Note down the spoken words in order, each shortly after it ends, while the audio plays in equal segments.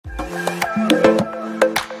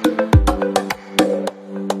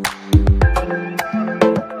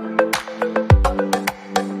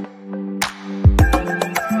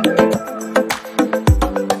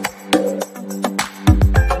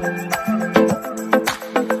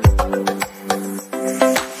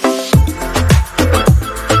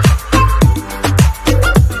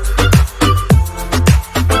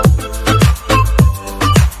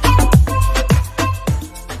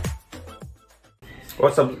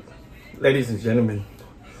up, ladies and gentlemen?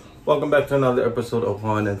 Welcome back to another episode of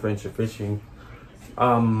Juan Adventure Fishing.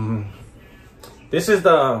 This is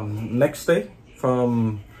the next day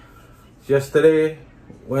from yesterday,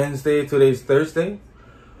 Wednesday. Today's Thursday.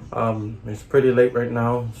 It's pretty late right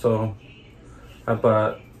now, so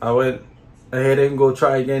but I went ahead and go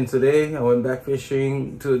try again today. I went back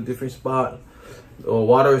fishing to a different spot. The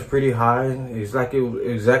water is pretty high,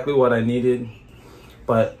 exactly what I needed.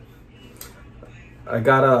 But I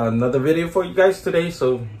got another video for you guys today,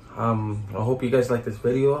 so I hope you guys like this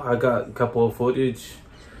video. I got a couple of footage,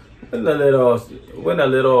 went a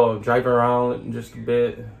little drive around just a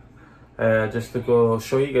bit, just to go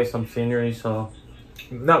show you guys some scenery. So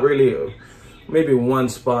not really, maybe one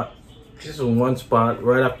spot, just one spot.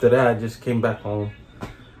 Right after that, I just came back home.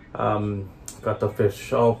 Got the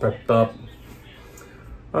fish all prepped up.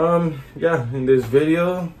 Yeah, in this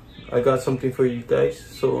video I got something for you guys,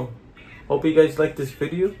 so hope you guys like this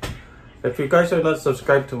video. If you guys are not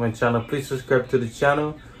subscribed to my channel, please subscribe to the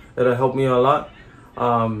channel. It'll help me a lot.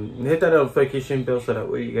 Hit that notification bell so that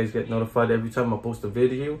way you guys get notified every time I post a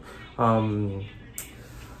video. I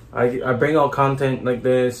bring out content like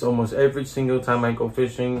this almost every single time I go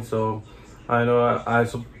fishing, so I know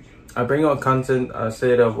I bring out content. I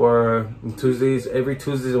say that we're Tuesdays, every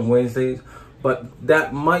Tuesdays and Wednesdays, but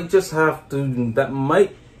that might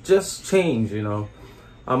just change, you know.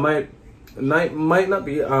 I might not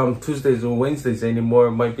be Tuesdays or Wednesdays anymore.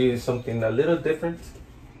 It might be something a little different.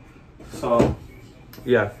 So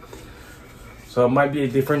yeah, so it might be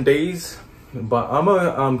different days, but I'm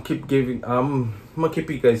gonna keep you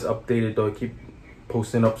guys updated, or keep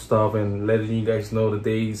posting up stuff and letting you guys know the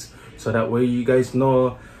days, so that way you guys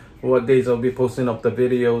know what days I'll be posting up the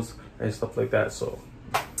videos and stuff like that. So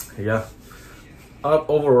yeah,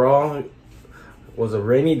 overall it was a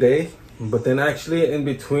rainy day, but then actually in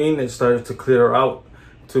between it started to clear out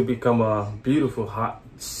to become a beautiful hot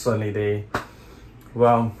sunny day.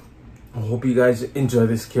 Well, I hope you guys enjoy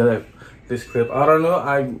this clip. I don't know,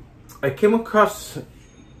 I came across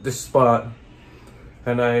this spot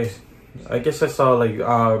and I guess I saw like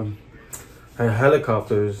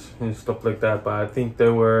helicopters and stuff like that, but I think they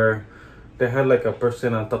had like a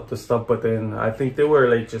person on top of the stuff, but then I think they were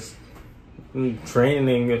like just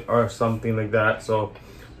training or something like that. So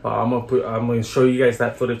I'm gonna show you guys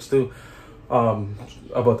that footage too,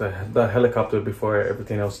 about the helicopter before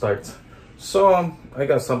everything else starts. So I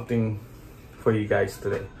got something for you guys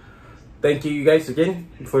today. Thank you guys again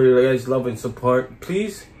for your guys' love and support.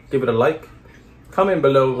 Please give it a like, comment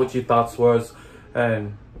below what your thoughts was,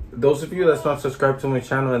 and those of you that's not subscribed to my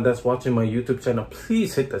channel and that's watching my YouTube channel,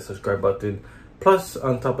 please hit that subscribe button. Plus,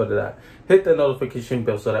 on top of that, hit the notification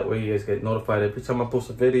bell so that way you guys get notified every time I post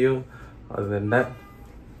a video. Other than that,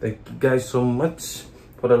 thank you guys so much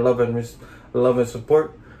for the love and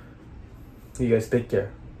support. You guys take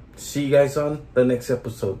care. See you guys on the next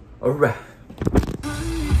episode. Alright.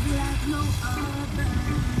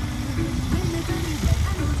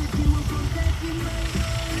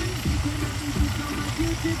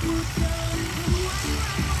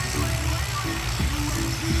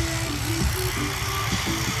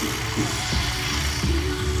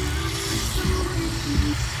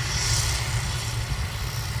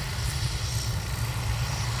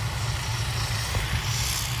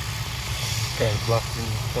 Guys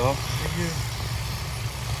blocking stuff right here.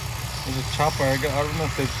 There's a chopper. I don't know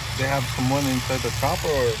if they have someone inside the chopper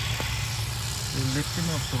or they're lifting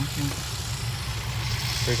up something.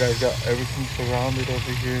 The guys got everything surrounded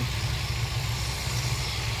over here.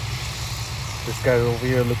 This guy over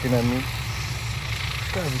here looking at me.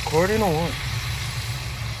 This guy recording or what?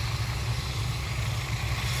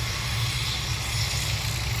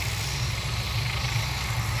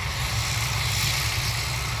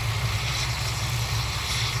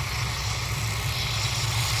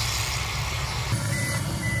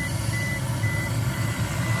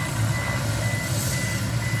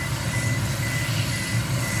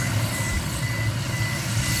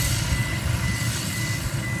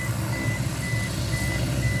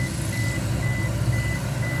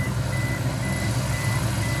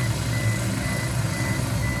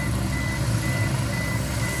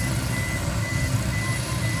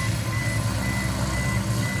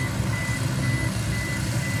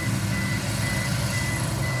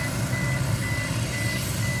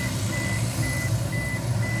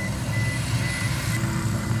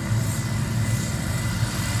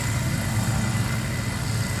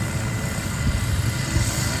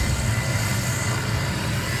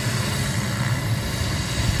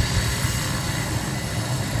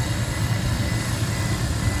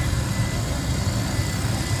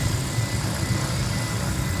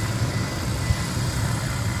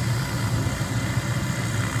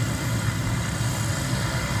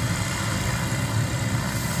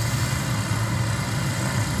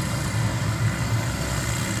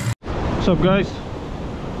 What's up, guys?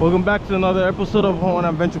 Welcome back to another episode of Home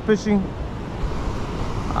Adventure Fishing.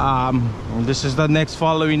 This is the next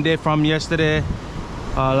following day from yesterday.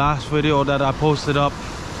 Last video that I posted up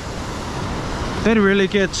didn't really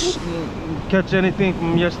catch anything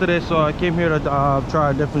from yesterday, so I came here to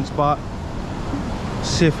try a different spot,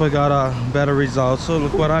 see if I got a better result. So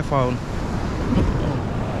look what I found.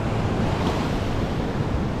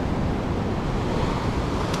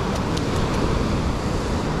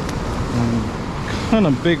 Kind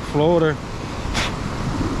of big floater.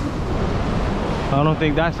 I don't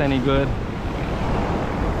think that's any good,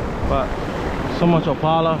 but so much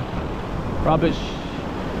Opala rubbish.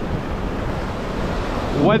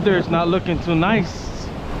 Weather is not looking too nice.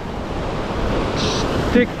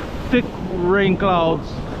 Thick rain clouds.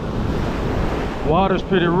 Water's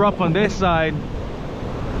pretty rough on this side.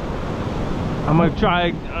 I'm gonna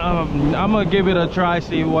try. I'm gonna give it a try,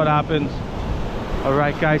 see what happens. All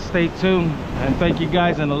right, guys, stay tuned, and thank you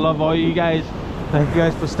guys, and I love all you guys. Thank you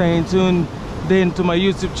guys for staying tuned into my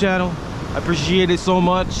YouTube channel. I appreciate it so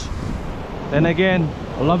much. And again,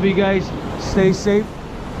 I love you guys. Stay safe.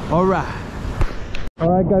 All right,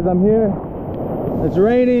 guys, I'm here. It's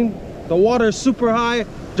raining. The water is super high,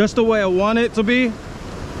 just the way I want it to be.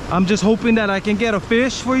 I'm just hoping that I can get a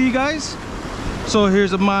fish for you guys. So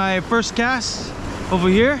here's my first cast over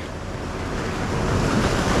here.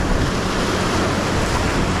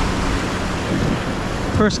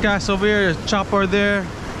 First cast over here, chopper there.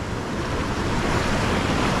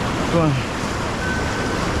 Go on.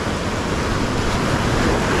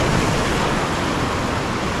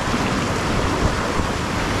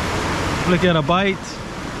 Look at a bite.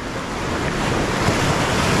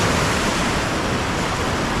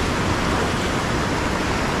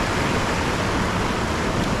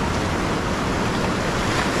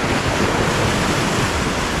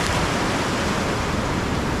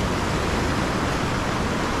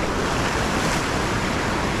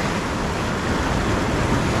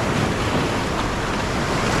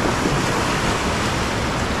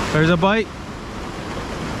 There's a bite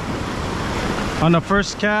on the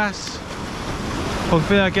first cast.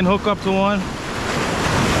 Hopefully I can hook up to one.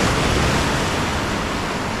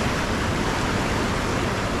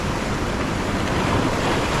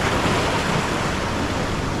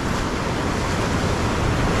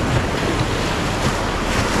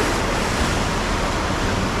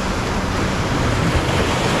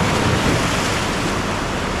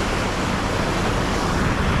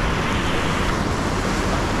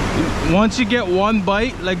 Once you get one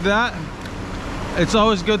bite like that, it's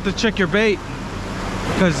always good to check your bait,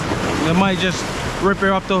 because they might just rip it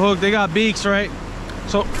off the hook. They got beaks, right?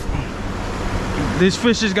 So these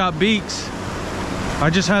fishes got beaks.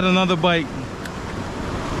 I just had another bite.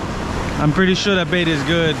 I'm pretty sure that bait is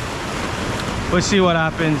good. Let's see what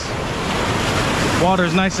happens.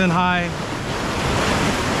 Water's nice and high,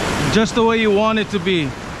 just the way you want it to be.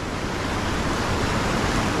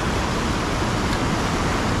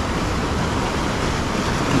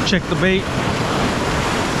 Check the bait.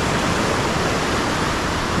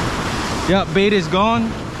 Yeah, bait is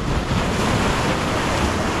gone.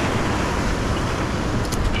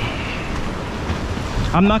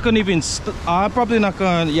 I'm not gonna even I'm probably not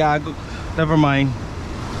gonna, yeah, never mind.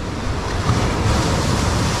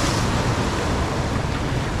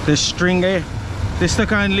 This string, this is the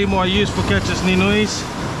kind of limo I use for catches ninuis.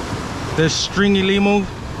 There's stringy limo,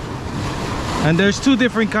 and there's two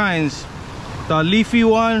different kinds. The leafy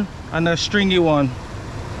one and the stringy one.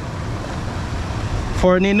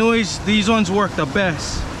 For ninuis, these ones work the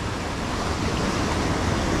best.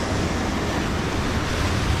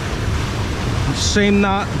 Same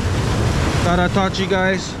knot that I taught you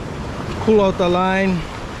guys. Pull out the line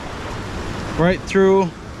right through,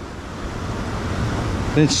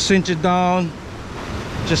 then cinch it down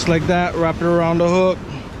just like that. Wrap it around the hook.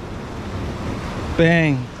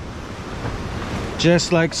 Bang,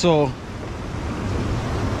 just like so.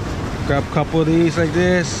 Grab a couple of these like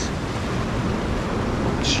this,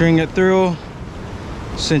 string it through,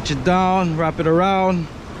 cinch it down, wrap it around,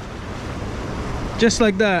 just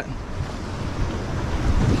like that.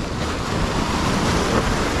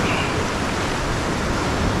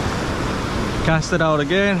 Cast it out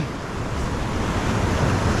again.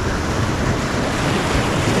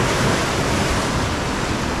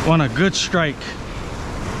 Want a good strike.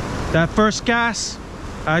 That first cast,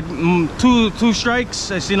 I had two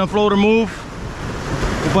strikes. I seen a floater move,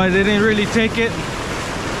 but I didn't really take it.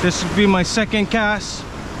 This would be my second cast.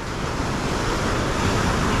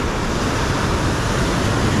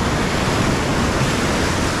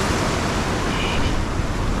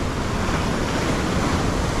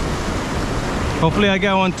 Hopefully I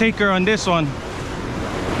get one taker on this one.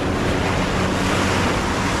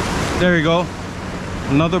 There you go.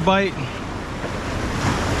 Another bite.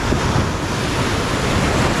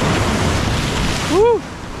 Woo!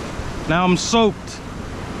 Now I'm soaked.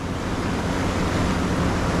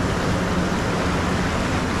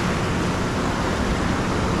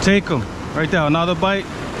 Take them. Right there, another bite.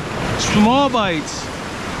 Small bites.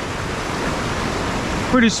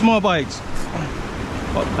 Pretty small bites.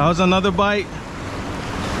 Oh, that was another bite.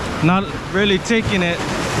 Not really taking it.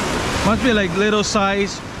 Must be like little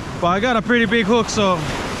size. But I got a pretty big hook, so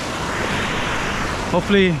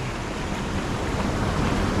hopefully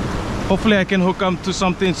I can hook up to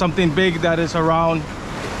something big that is around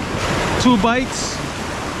 2 bites.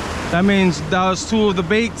 That means that was 2 of the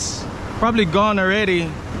baits. Probably gone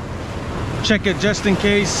already. Check it just in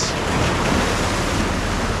case.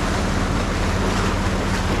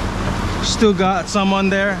 Still got some on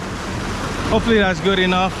there. Hopefully that's good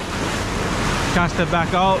enough. Cast it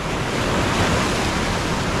back out.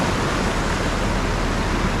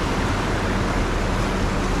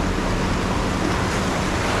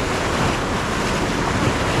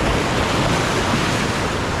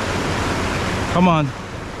 Come on.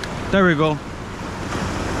 There we go.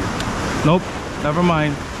 Nope, never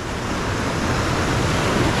mind.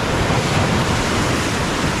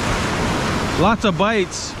 Lots of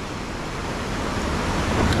bites.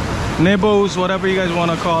 Nibbles, whatever you guys want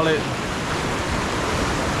to call it.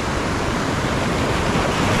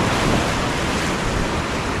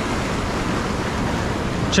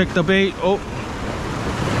 Check the bait. Oh.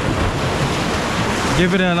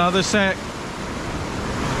 Give it another sec.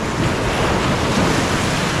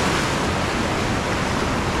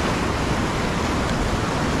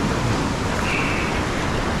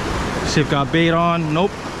 See if got bait on.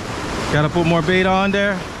 Nope. Gotta put more bait on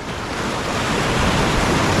there.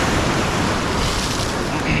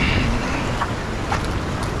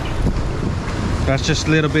 That's just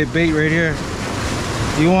a little bit bait right here.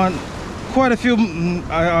 You want quite a few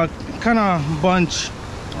kind of bunch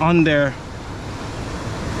on there,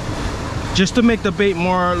 just to make the bait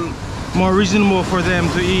more reasonable for them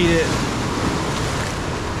to eat it.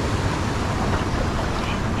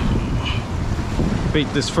 Bait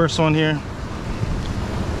this first one here.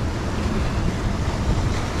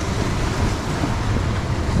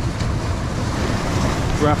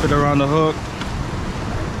 Wrap it around the hook.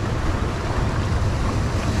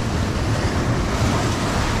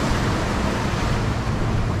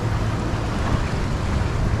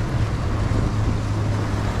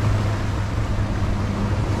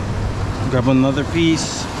 Grab another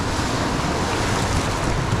piece.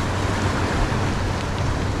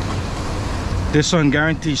 This one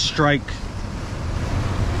guarantees strike.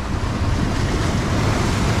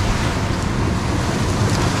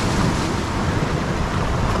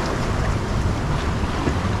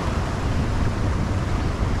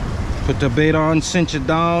 Put the bait on, cinch it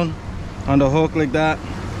down on the hook like that.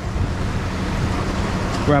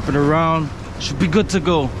 Wrap it around. Should be good to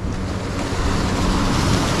go.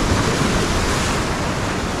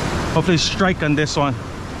 Hopefully strike on this one.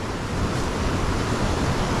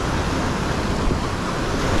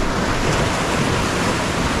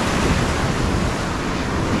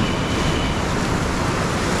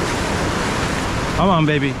 Come on,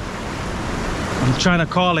 baby. I'm trying to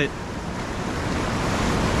call it.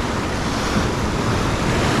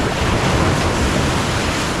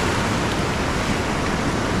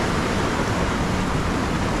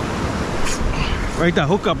 Right there,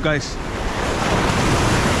 hook up, guys.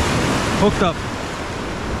 Hooked up.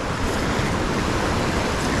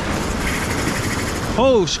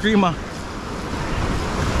 Oh, screamer.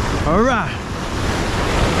 All right.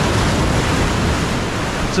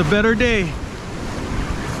 It's a better day.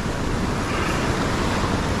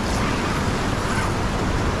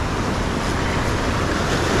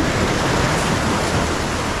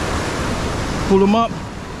 Pull him up.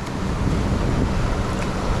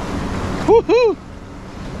 Woohoo!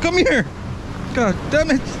 Come here. God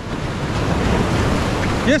damn it.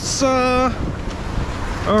 Yes, sir.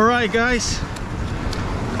 All right, guys.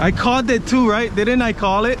 I caught it too, right? Didn't I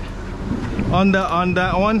call it on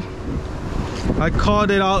that one? I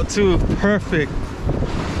called it out too. Perfect.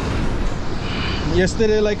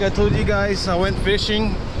 Yesterday, like I told you guys, I went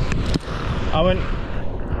fishing.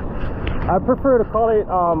 I prefer to call it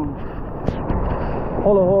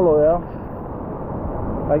holo holo, yeah.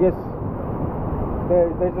 I guess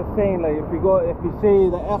there's a saying, like if you say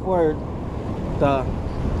the F word,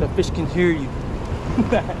 the fish can hear you.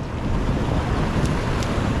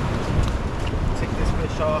 Take this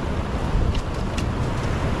fish off.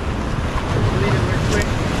 Bleed it real quick.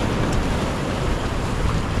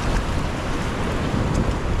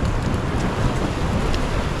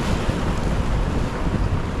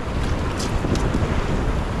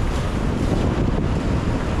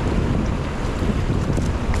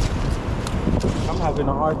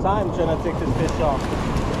 having a hard time trying to take this fish off.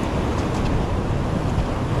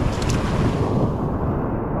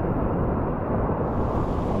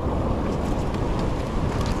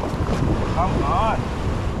 Come on.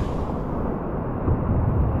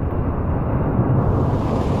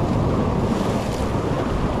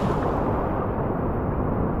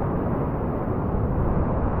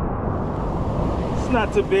 It's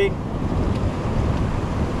not too big,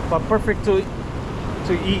 but perfect to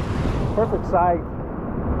eat. Perfect size.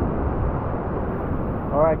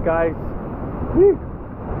 All right, guys. Whew.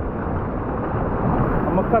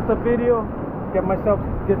 I'm gonna cut the video, get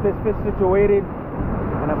this fish situated,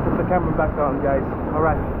 and I put the camera back on, guys. All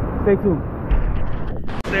right, stay tuned.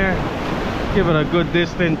 There, give it a good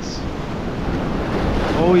distance.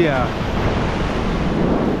 Oh yeah,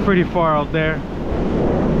 pretty far out there.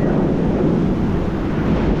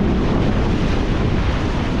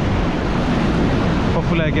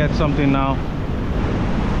 Hopefully I get something now.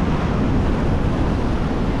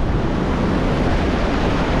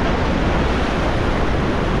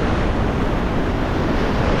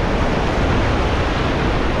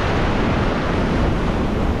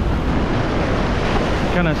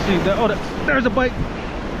 Can I see that? Oh, there's a bite.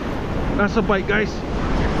 That's a bite, guys.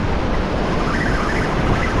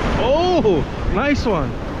 Oh, nice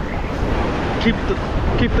one. Keep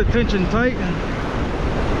the tension tight.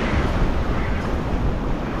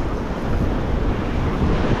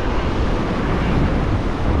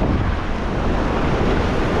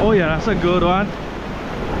 Oh yeah, that's a good one.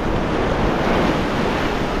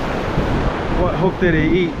 What hook did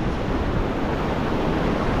he eat?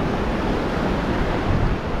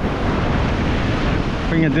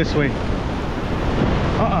 Bring it this way.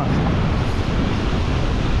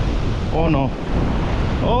 Oh no.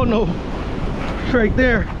 Oh no. It's right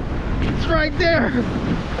there. It's right there.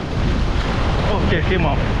 Okay, came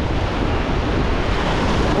off.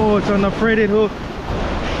 Oh, it's on the braided hook.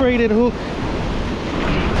 Braided hook.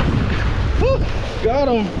 Woo! Got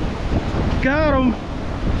him. Got him.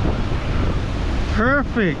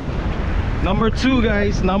 Perfect. Number 2,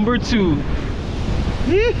 guys. Number 2.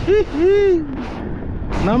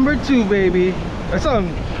 Number 2, baby. It's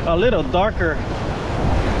a little darker.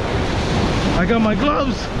 I got my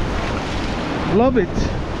gloves. Love it.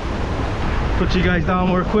 Put you guys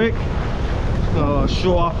down real quick.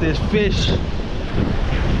 Show off this fish.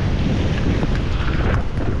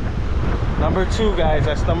 Number 2, guys.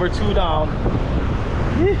 That's number 2 down.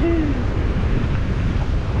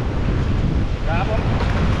 Grab him.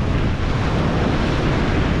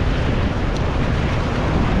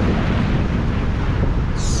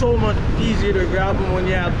 So much easier to grab them when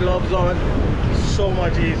you have gloves on. So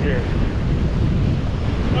much easier.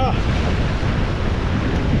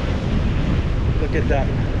 Look at that.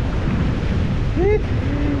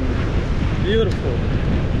 Beautiful.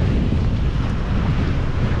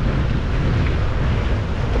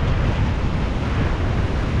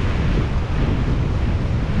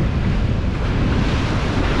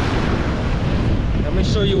 Let me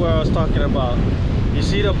show you what I was talking about. You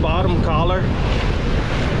see the bottom collar?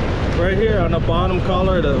 Right here on the bottom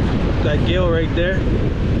collar, that gill right there,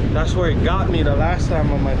 that's where it got me the last time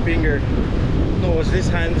on my finger. No, it was this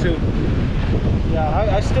hand too.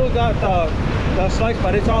 Yeah, I still got the slice,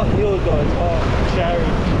 but it's all healed though. It's all cherry.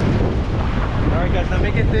 All right, guys, let me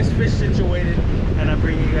get this fish situated and I'll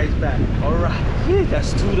bring you guys back. All right,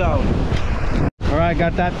 that's 2 down. All right,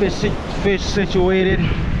 got that fish situated,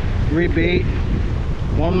 rebait.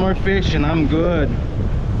 One more fish and I'm good.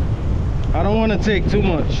 I don't want to take too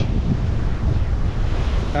much.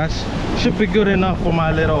 That should be good enough for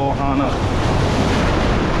my little ohana.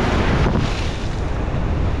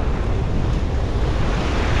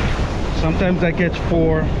 Sometimes I catch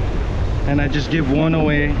 4 and I just give 1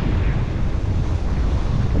 away.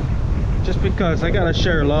 Just because I gotta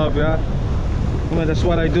share love, yeah. I mean, that's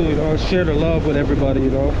what I do, you know, share the love with everybody,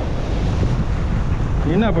 you know.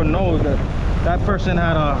 You never know that person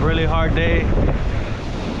had a really hard day.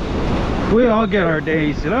 We all get our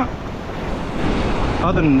days, you know.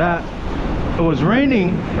 Other than that, it was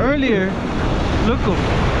raining earlier. Look,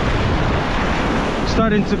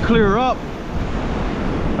 starting to clear up.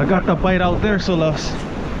 I got the bite out there, so let's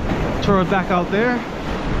throw it back out there.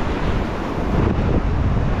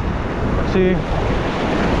 See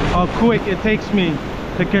how quick it takes me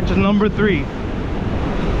to catch a number 3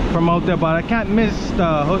 from out there, but I can't miss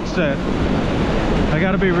the hook set. I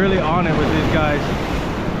gotta be really on it with these guys.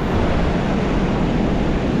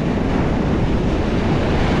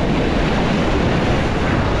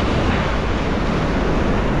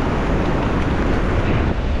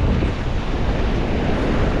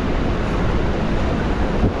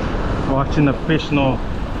 Watch watching the fish no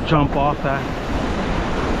jump off that.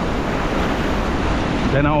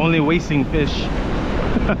 They're not only wasting fish.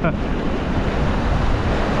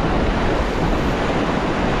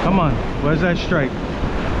 Come on, where's that strike?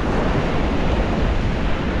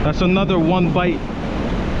 That's another one bite.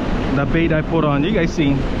 That bait I put on. You guys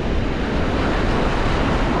seen?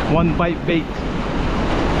 One bite bait.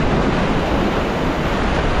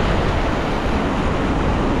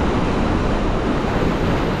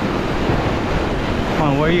 Come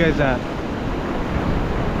on, where are you guys at?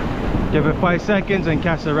 Give it 5 seconds and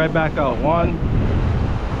cast it right back out. 1,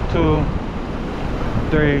 2,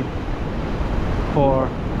 3, 4,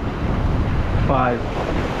 5.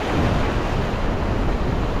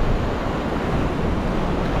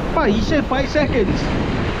 You said 5 seconds.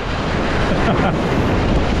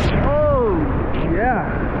 Oh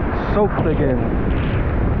yeah, soaked again.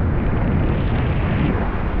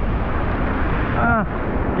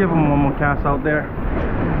 Give him one more cast out there.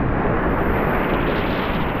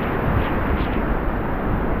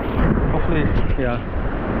 Hopefully, yeah.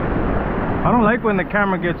 I don't like when the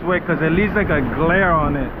camera gets wet because it leaves like a glare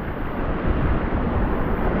on it.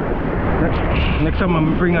 Next time I'm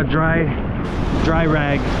gonna bring a dry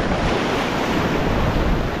rag.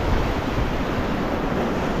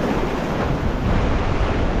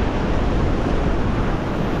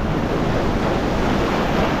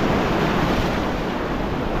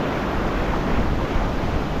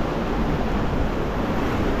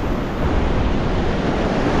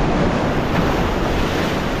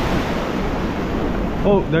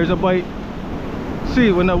 Oh, there's a bite.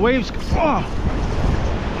 See, when the waves, oh,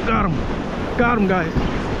 got him guys.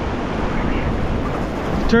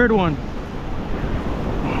 Third one.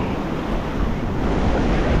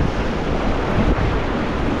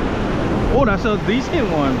 Oh, that's a decent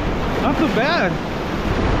one. Not too bad.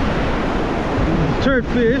 Third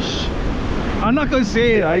fish. I'm not gonna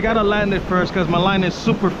say it. I gotta land it first because my line is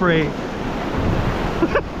super frayed.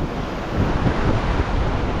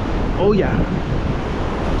 Oh yeah.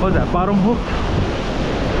 What's that? Bottom hook?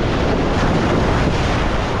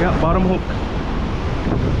 Yeah, bottom hook.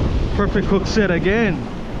 Perfect hook set again.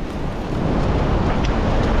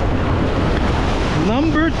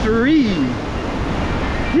 Number 3.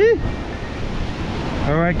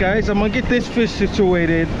 All right guys, I'm gonna get this fish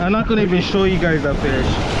situated. I'm not gonna even show you guys that fish.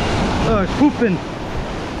 It's pooping.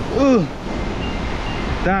 Ugh.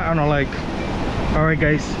 That I don't like. All right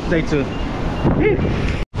guys, stay tuned.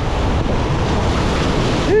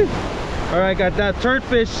 All right, got that third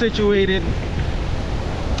fish situated.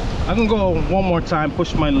 I'm gonna go one more time,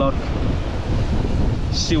 push my luck,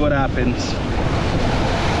 see what happens.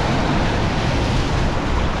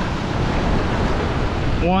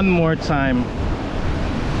 One more time.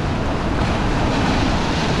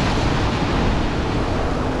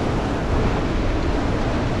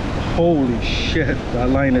 Holy shit, that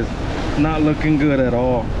line is not looking good at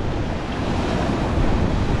all.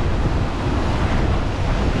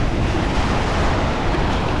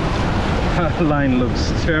 That line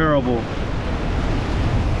looks terrible.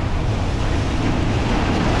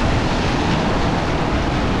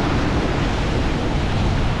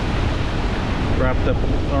 Wrapped up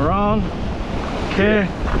around. Okay.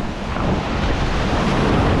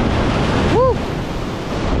 Woo!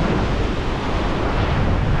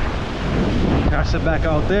 Cast it back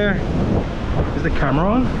out there. Is the camera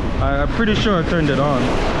on? I'm pretty sure I turned it on.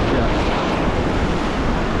 Yeah.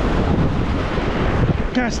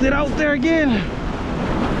 Cast it out there again.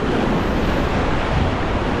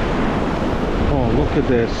 Oh, look at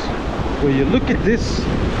this. Will you look at this?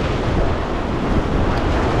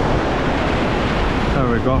 There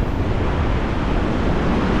we go.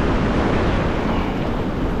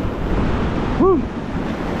 Woo!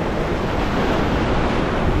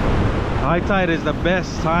 High tide is the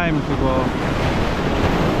best time to go.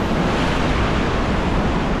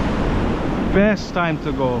 Best time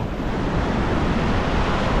to go.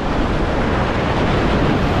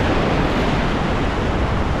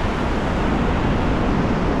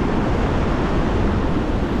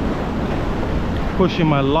 Pushing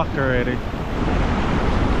my luck already.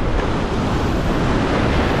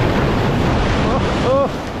 Oh.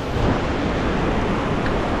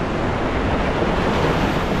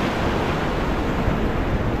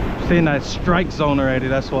 Stay in that strike zone already,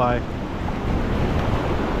 that's why.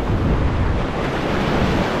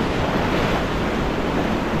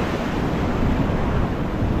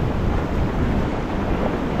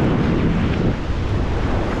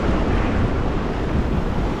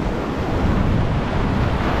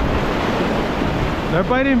 They're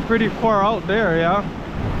biting pretty far out there, yeah.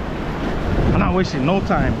 I'm not wasting no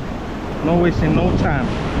time. No wasting no time.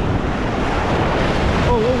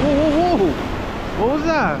 What was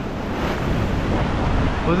that?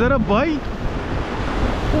 Was that a bite?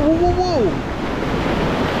 Whoa, whoa, whoa!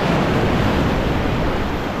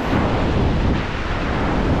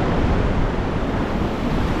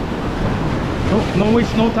 No, no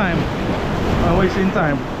waste no time. I'm wasting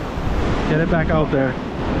time. Get it back out there.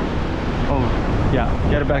 Oh, yeah,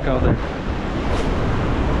 get it back out there.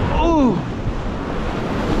 Oh!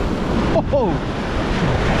 Oh!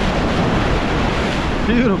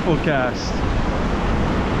 Beautiful cast.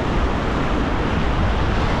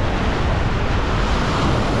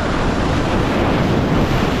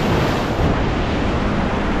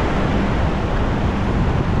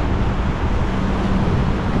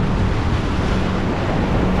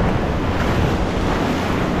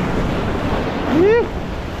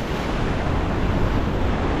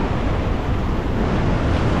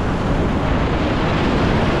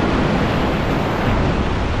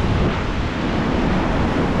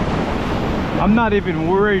 I'm not even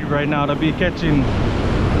worried right now to be catching,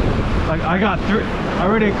 like I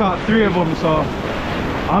already caught 3 of them, so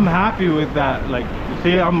I'm happy with that. Like,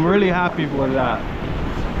 see, I'm really happy for that.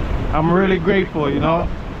 I'm really grateful, you know.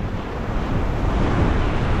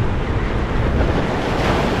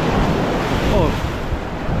 Oh,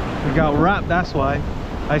 it got wrapped, that's why.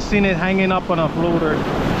 I seen it hanging up on a floater.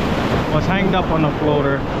 Was hanged up on a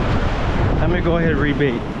floater. Let me go ahead and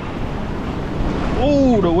rebait.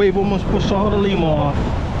 Oh, the wave almost pushed all the lima off.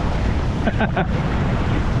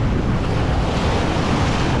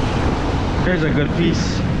 There's a good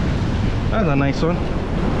piece. That's a nice one.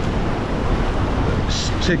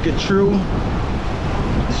 Stick it true,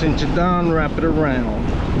 cinch it down, wrap it around.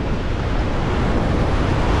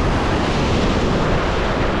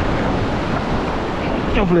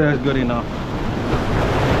 Hopefully that's good enough.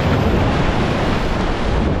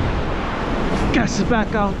 Cast it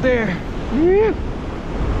back out there.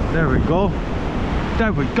 There we go.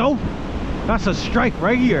 There we go. That's a strike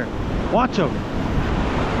right here. Watch him.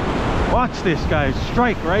 Watch this, guys.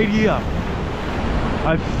 Strike right here.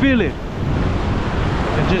 I feel it.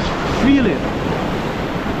 I just feel it.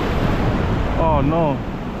 Oh no.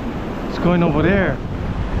 It's going over there.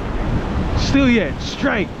 Still yet.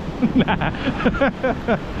 Strike.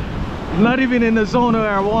 Not even in the zone where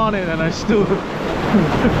I want it, and I still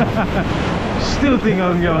still think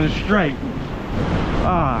I'm going to strike.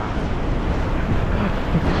 Ah,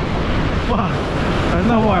 fuck, that's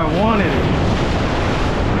not why I wanted it.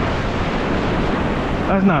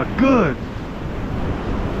 That's not good.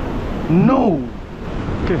 No.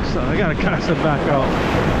 Okay, so I gotta cast it back out.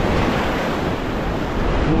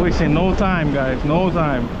 We're wasting no time, guys, no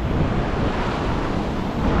time.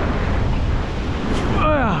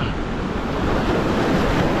 Ah.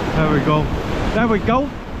 There we go. There we go.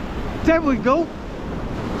 There we go.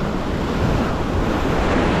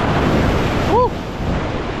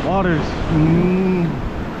 Water's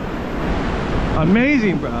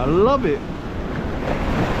amazing, bro. I love it.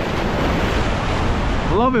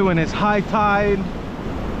 Love it when it's high tide.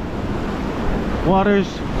 Water's,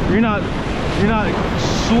 you're not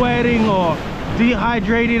sweating or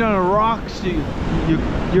dehydrating on the rocks.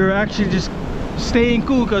 You're actually just staying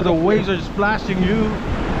cool because the waves are splashing you.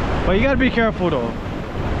 But you gotta be careful though.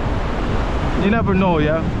 You never know,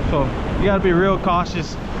 yeah. So you gotta be real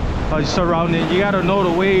cautious. Surrounding, you gotta know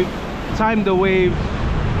the wave, time the wave.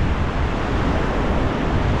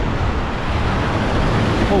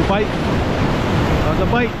 Oh, bite. The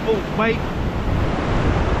bite. Oh, bite.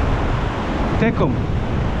 Take him.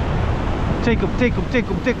 Take him, take him, take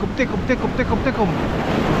him, take him, take him, take him, take him, take him.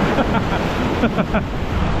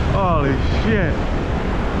 Holy shit.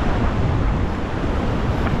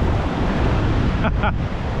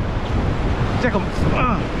 Take him.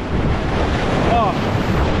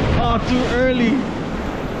 Oh, too early.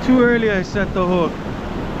 Too early I set the hook.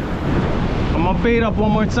 I'm gonna bait up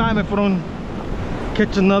one more time. If I don't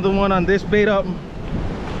catch another one on this bait up,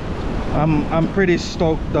 I'm pretty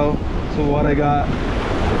stoked though. So what I got,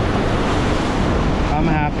 I'm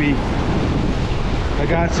happy. I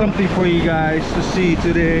got something for you guys to see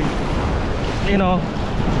today. You know,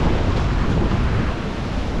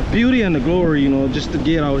 the beauty and the glory, you know, just to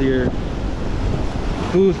get out here.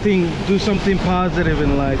 Do something positive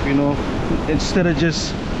in life, you know, instead of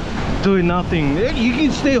just doing nothing. You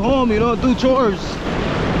can stay home, you know, do chores,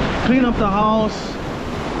 clean up the house.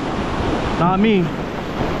 Not me.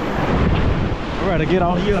 I'd rather get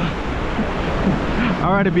out here.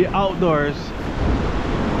 I'd rather be outdoors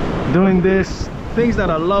doing this, things that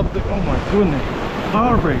I love. Oh my goodness,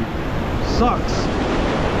 heartbreak sucks,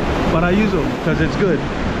 but I use them because it's good.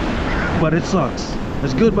 But it sucks.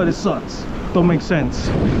 It's good, but it sucks. Don't make sense.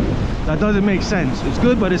 That doesn't make sense. It's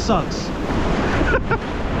good, but it sucks.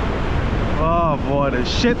 Oh boy, the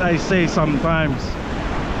shit I say sometimes.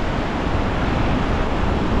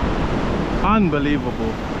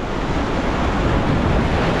 Unbelievable.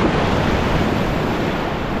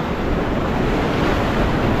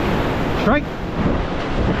 Strike.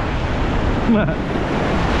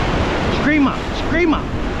 Screamer, screamer.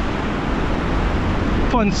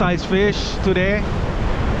 Fun size fish today.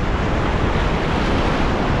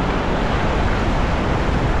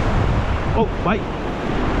 Oh, bite.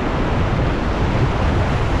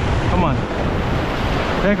 Come on.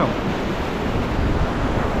 There you go.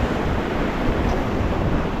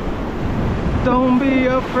 Don't be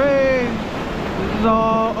afraid. It's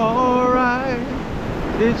all alright.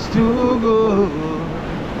 It's too good.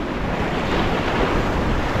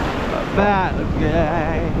 A bad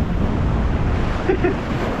guy.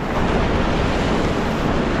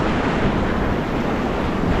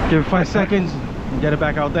 Give it 5 seconds and get it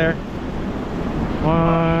back out there.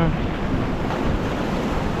 1.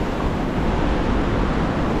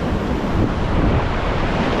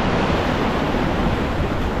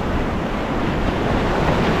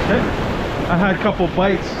 Okay. I had a couple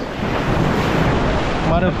bites.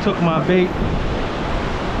 Might have took my bait.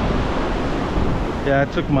 Yeah, I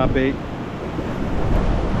took my bait.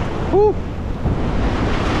 Woo!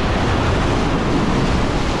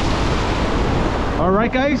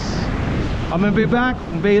 Alright guys, I'm gonna be back,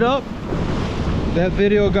 bait up. That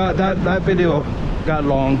video got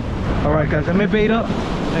long. Alright guys, I'm gonna bait up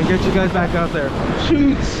and get you guys back out there.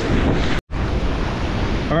 Shoots!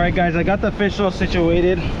 Alright guys, I got the fish all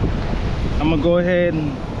situated. I'm gonna go ahead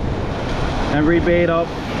and rebait up.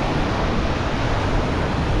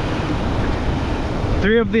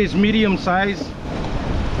 3 of these medium size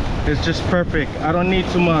is just perfect. I don't need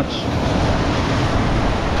too much.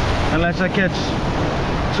 Unless I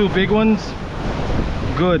catch 2 big ones,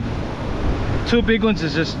 good. 2 big ones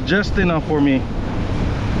is just enough for me.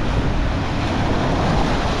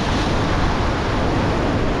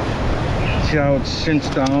 See how it's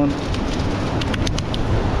cinched down.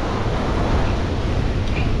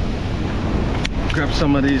 Grab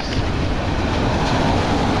some of these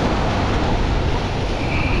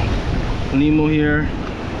Nemo here.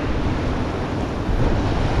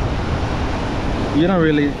 You don't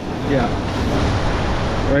really, yeah,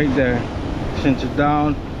 right there. Cinch it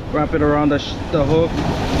down, wrap it around the hook.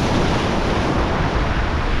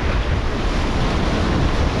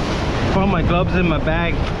 Found my gloves in my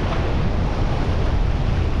bag,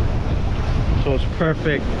 so it's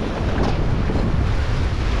perfect.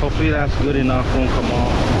 Hopefully that's good enough, won't come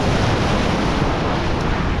off.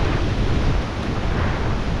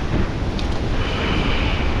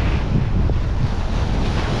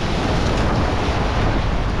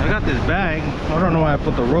 I got this bag, I don't know why I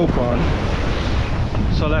put the rope on.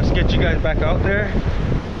 So let's get you guys back out there.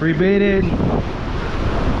 Rebaited.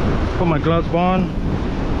 Put my gloves on.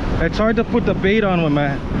 It's hard to put the bait on with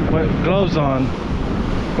my gloves on,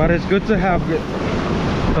 but it's good to have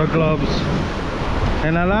the gloves.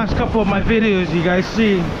 And the last couple of my videos, you guys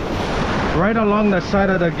see right along the side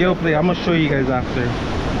of the gill plate. I'm gonna show you guys after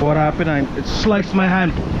what happened. It sliced my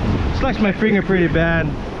hand, sliced my finger pretty bad.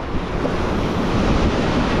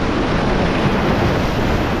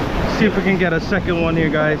 See if we can get a second one here,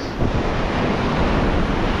 guys.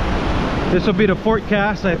 This will be the 4th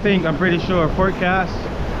cast, I think. I'm pretty sure 4th cast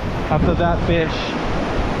after that fish.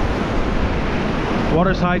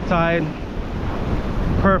 Water's high tide,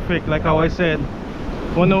 perfect. Like how I said,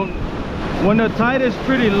 when the tide is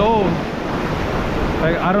pretty low,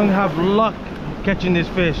 like I don't have luck catching this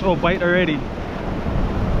fish. Oh, bite already.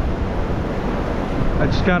 I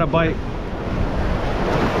just got a bite.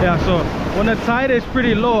 Yeah, so when the tide is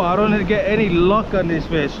pretty low, I don't get any luck on this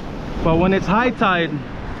fish. But when it's high tide,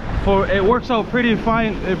 it works out pretty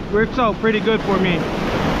fine. It works out pretty good for me.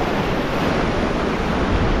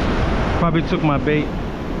 Probably took my bait.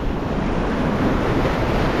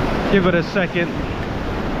 Give it a second.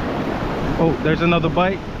 Oh, there's another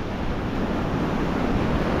bite.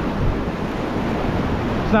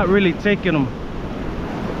 It's not really taking them.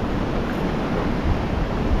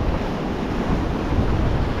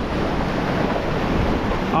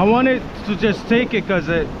 I wanted to just take it because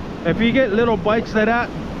if you get little bites like that,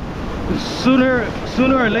 sooner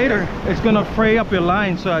or later it's gonna fray up your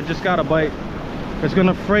line. So I just got a bite. It's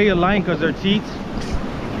gonna fray your line because they're teeth.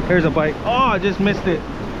 Here's a bite. Oh, I just missed it.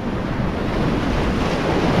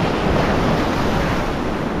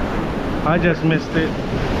 I just missed it.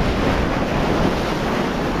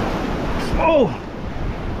 Oh,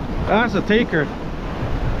 that's a taker.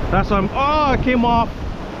 That's what I'm. Oh, it came off.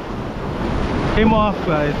 Came off,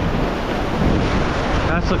 guys.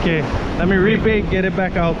 That's okay. Let me rebait, get it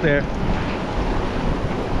back out there.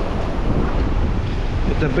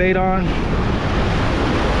 Get the bait on.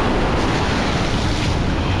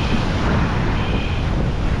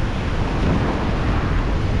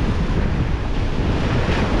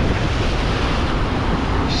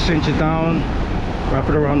 Cinch it down, wrap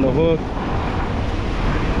it around the hook.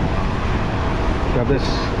 Grab this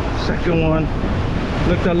second one.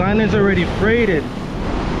 Look, the line is already frayed.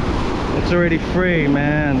 It's already frayed,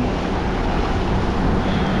 man.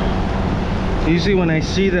 Usually when I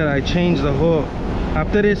see that, I change the hook.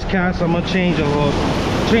 After this cast, I'm gonna change the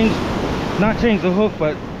hook. Not change the hook,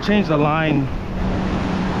 but change the line.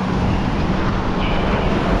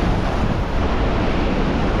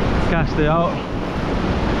 Cast it out.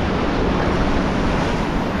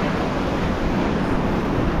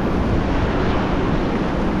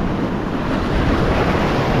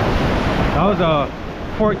 That was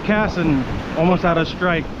a port cast and almost out of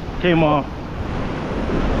strike. Came off.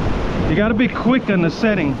 You gotta be quick on the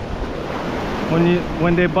setting.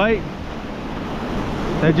 When they bite,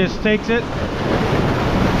 that just takes it.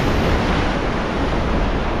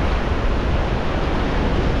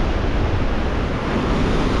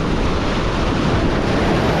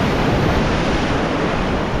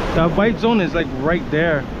 That bite zone is like right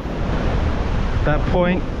there. That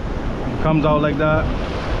point comes out like that.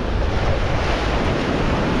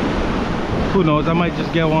 Who knows, I might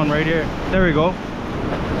just get one right here. There we go.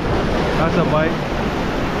 That's a bite.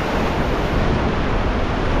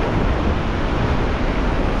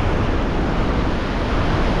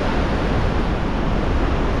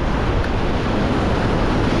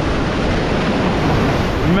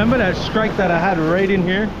 Remember that strike that I had right in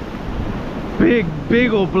here?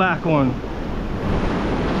 Big old black one.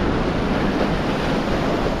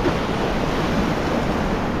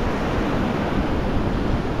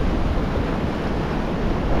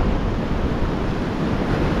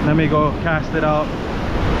 Let me go cast it out.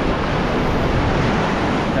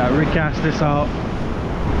 Yeah, recast this out.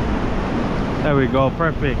 There we go,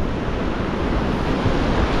 perfect.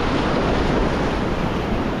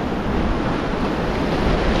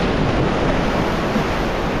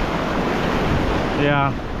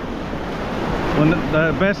 Yeah, when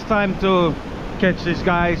the best time to catch these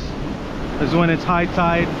guys is when it's high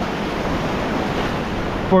tide.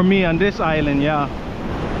 For me on this island, yeah.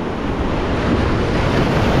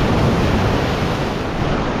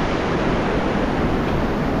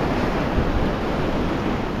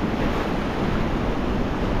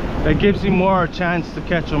 It gives you more chance to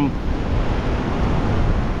catch them.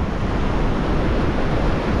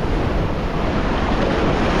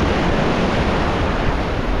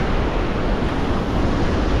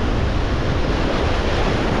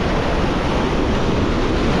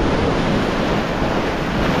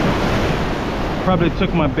 Probably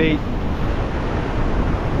took my bait.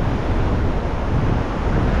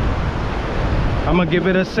 I'm gonna give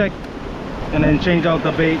it a sec and then change out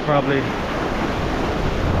the bait probably.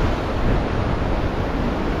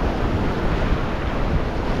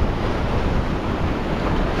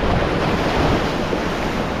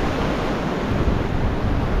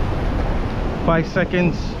 Five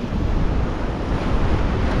seconds.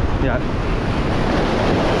 Yeah.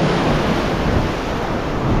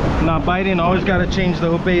 Not biting, always gotta change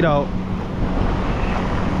the bait out.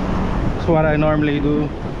 That's what I normally do.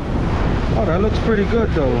 Oh, that looks pretty good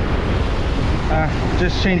though.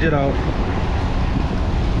 Just change it out.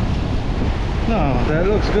 No, that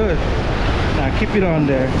looks good. Nah, keep it on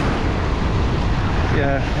there.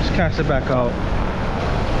 Yeah, just cast it back out.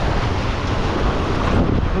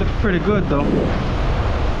 Looks pretty good though.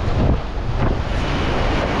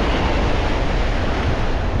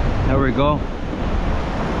 There we go.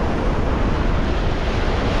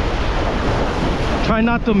 Try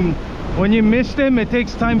not to, when you miss them, it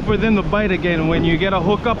takes time for them to bite again. When you get a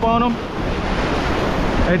hook up on them,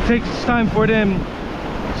 it takes time for them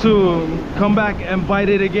to come back and bite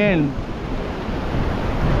it again.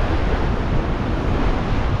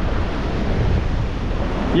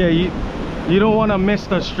 Yeah, you don't want to miss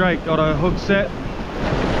the strike or the hook set.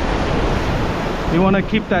 You want to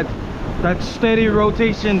keep that steady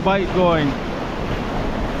rotation bite going.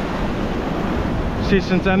 See,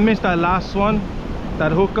 since I missed that last one,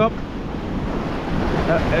 that hook up,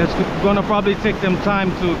 it's gonna probably take them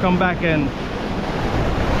time to come back and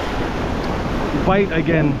bite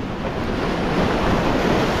again.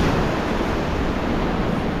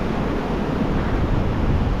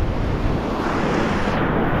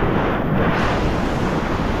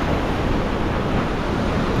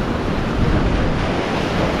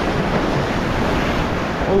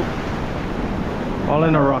 Oh, all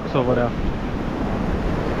in the rocks over there.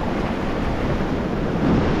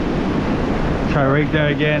 Try right there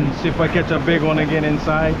again. See if I catch a big one again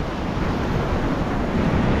inside.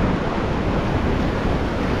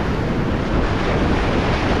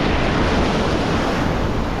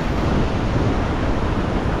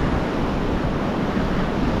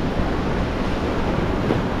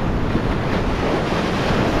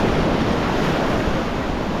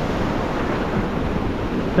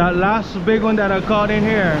 That last big one that I caught in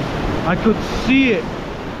here, I could see it.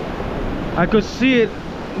 I could see it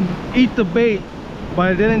eat the bait, but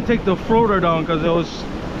I didn't take the floater down because it was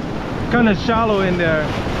kind of shallow in there.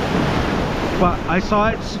 But I saw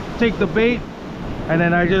it take the bait, and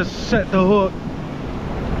then I just set the hook.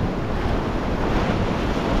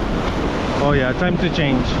 Oh yeah, time to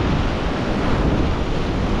change.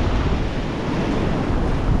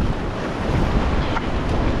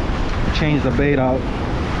 Change the bait out.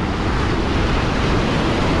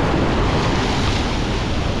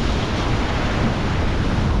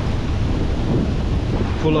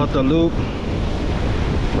 Pull out the loop.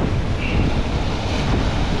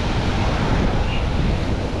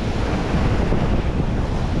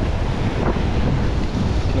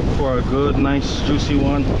 Look for a good, nice, juicy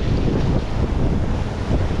one.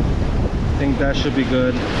 I think that should be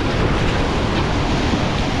good.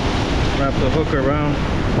 Wrap the hook around.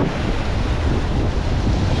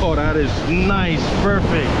 Oh, that is nice,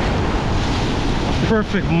 perfect.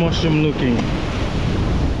 Perfect mushroom looking.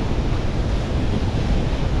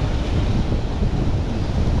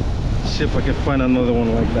 See if I can find another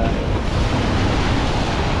one like that.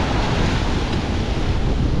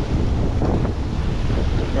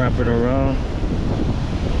 Wrap it around.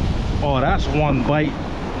 Oh, that's one bite.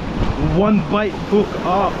 One bite hook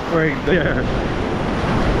up right there.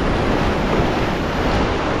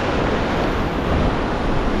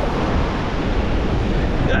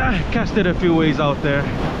 Cast it a few ways out there.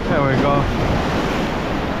 There we go.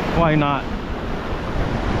 Why not?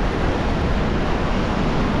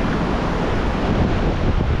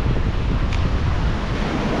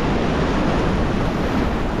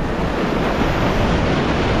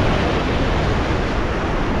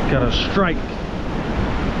 Got a strike.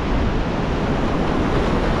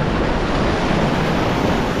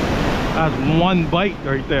 That's one bite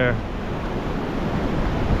right there.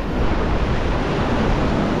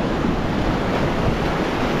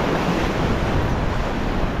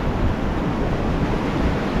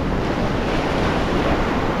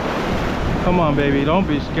 Come on, baby, don't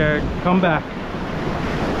be scared. Come back.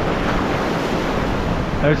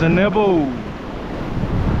 There's a nibble.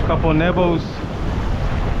 Couple nibbles.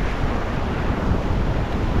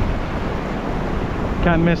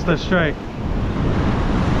 Can't miss the strike.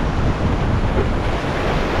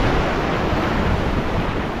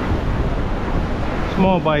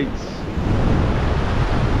 Small bites.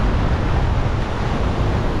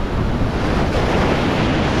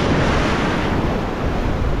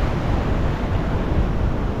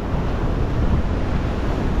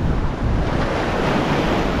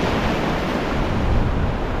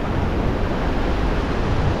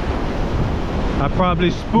 I probably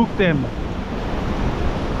spooked them.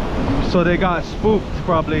 So they got spooked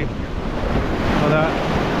probably, so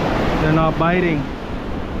that they're not biting.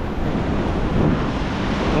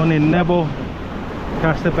 Only nibble.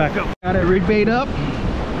 Cast it back up. Got it rebait up.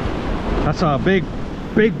 That's a big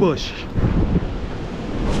bush.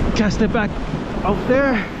 Cast it back out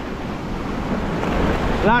there.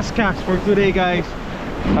 Last cast for today, guys.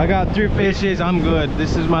 I got 3 fishes. I'm good.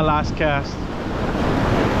 This is my last cast.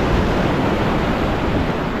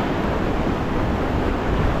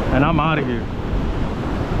 And I'm out of here.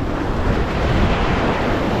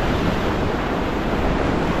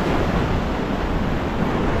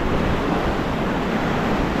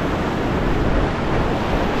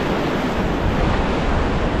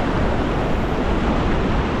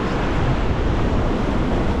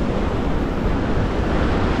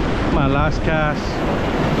 My last cast.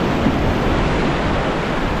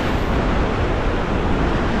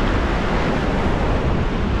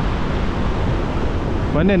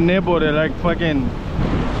 When they nibble, they're like fucking,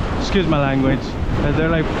 excuse my language, they're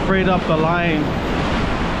like frayed up the line.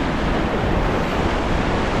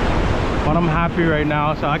 But I'm happy right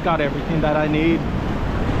now, so I got everything that I need.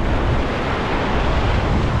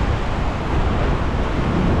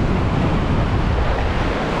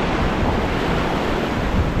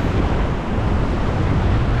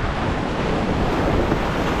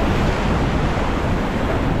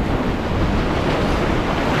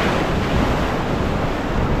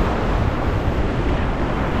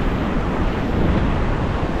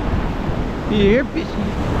 Here, fishy.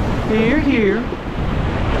 Here.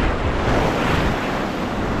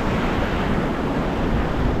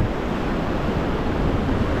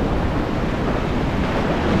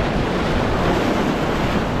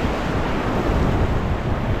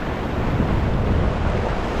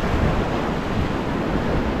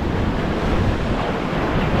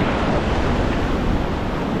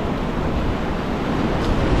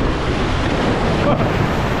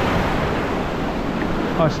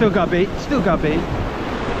 Oh, still got bait. Still got bait.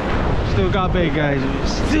 Still got bait, guys.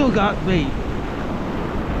 Still got bait.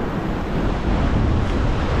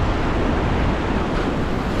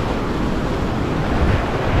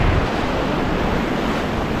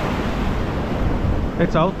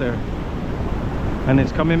 It's out there. And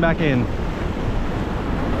it's coming back in.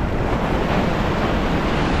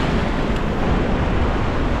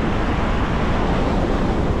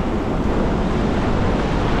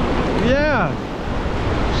 Yeah.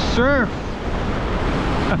 Surf.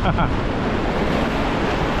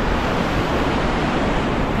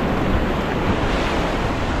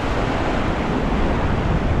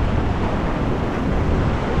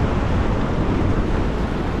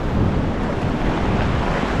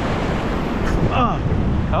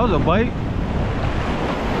 That was a bite.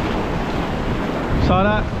 Saw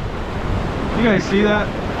that? You guys see that?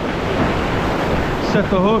 Set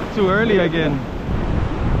the hook too early again.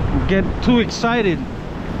 Get too excited.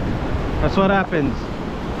 That's what happens.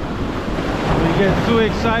 When you get too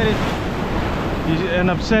excited, you end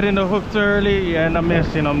up setting the hook too early, you end up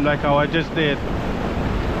missing them like how I just did.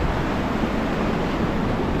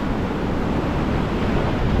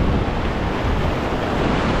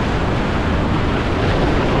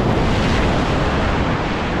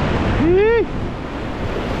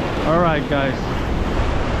 Alright guys,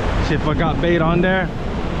 see if I got bait on there.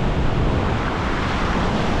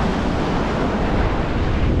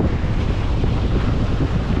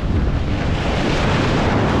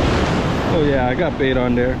 Oh yeah, I got bait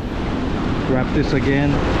on there. Wrap this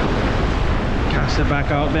again, cast it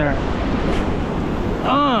back out there.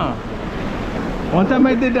 One time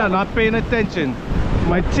I did that, not paying attention,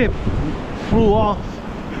 my tip flew off.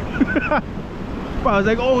 I was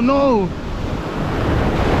like, oh no.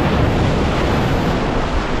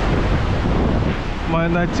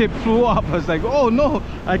 My tip flew off. I was like, oh no,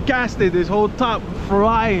 I casted this whole top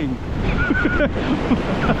flying.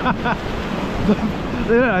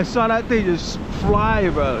 Then I saw that thing just fly,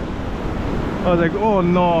 bro. I was like, oh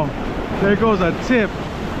no, there goes a tip.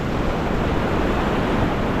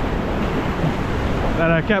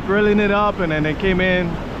 And I kept reeling it up, and then it came in,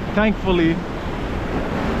 thankfully.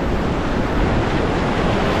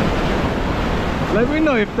 Let me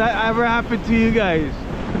know if that ever happened to you guys.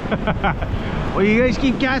 Well, you guys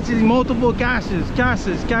keep casting multiple casts.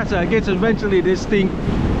 I guess eventually this thing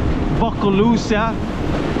buckle loose, yeah.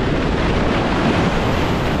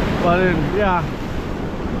 But then, yeah,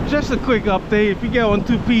 just a quick update. If you get on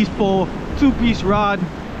two-piece pole, two-piece rod,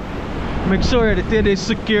 make sure that it is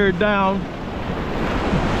secured down,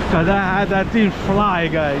 because I had that thing fly,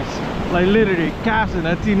 guys. Like literally casting,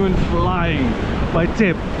 that thing went flying. My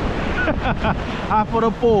tip, half of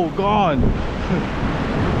the pole gone.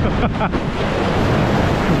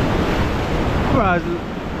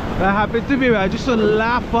 That happened to me. I just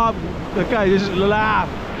laugh up. The guy just laugh.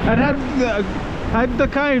 And had the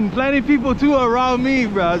kind plenty people too around me,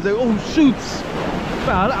 bro. I was like, oh shoots.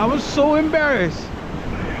 Man, I was so embarrassed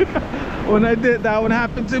when I did that. When it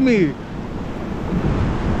happened to me.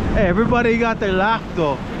 Hey, everybody got their laugh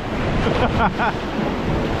though.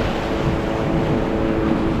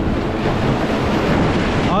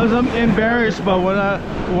 I was embarrassed, but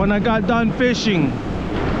when I got done fishing,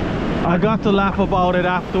 I got to laugh about it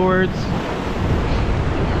afterwards.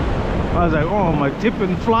 I was like, oh, my tip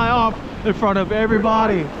and fly off in front of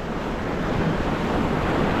everybody.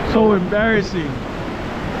 So embarrassing.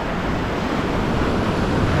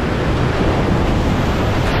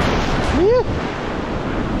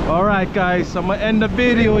 Alright guys, I'm gonna end the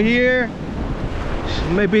video here.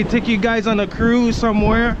 Maybe take you guys on a cruise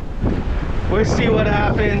somewhere. We'll see what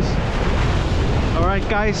happens. Alright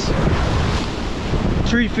guys,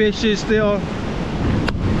 3 fishes still.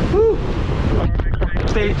 Woo.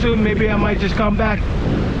 Stay tuned, maybe I might just come back,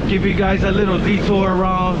 give you guys a little detour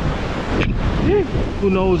around. Who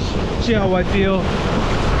knows, see how I feel.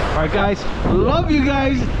 Alright guys, love you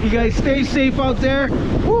guys. You guys stay safe out there.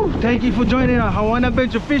 Woo. Thank you for joining our Hawaiian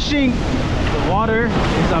Adventure Fishing. The water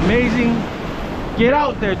is amazing. Get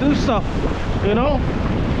out there, do stuff, you know.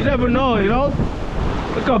 You never know, you know.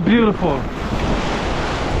 Look how beautiful.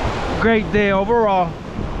 Great day overall,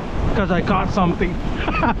 because I caught something.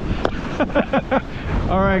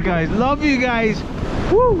 All right guys, love you guys.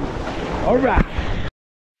 Woo. All right.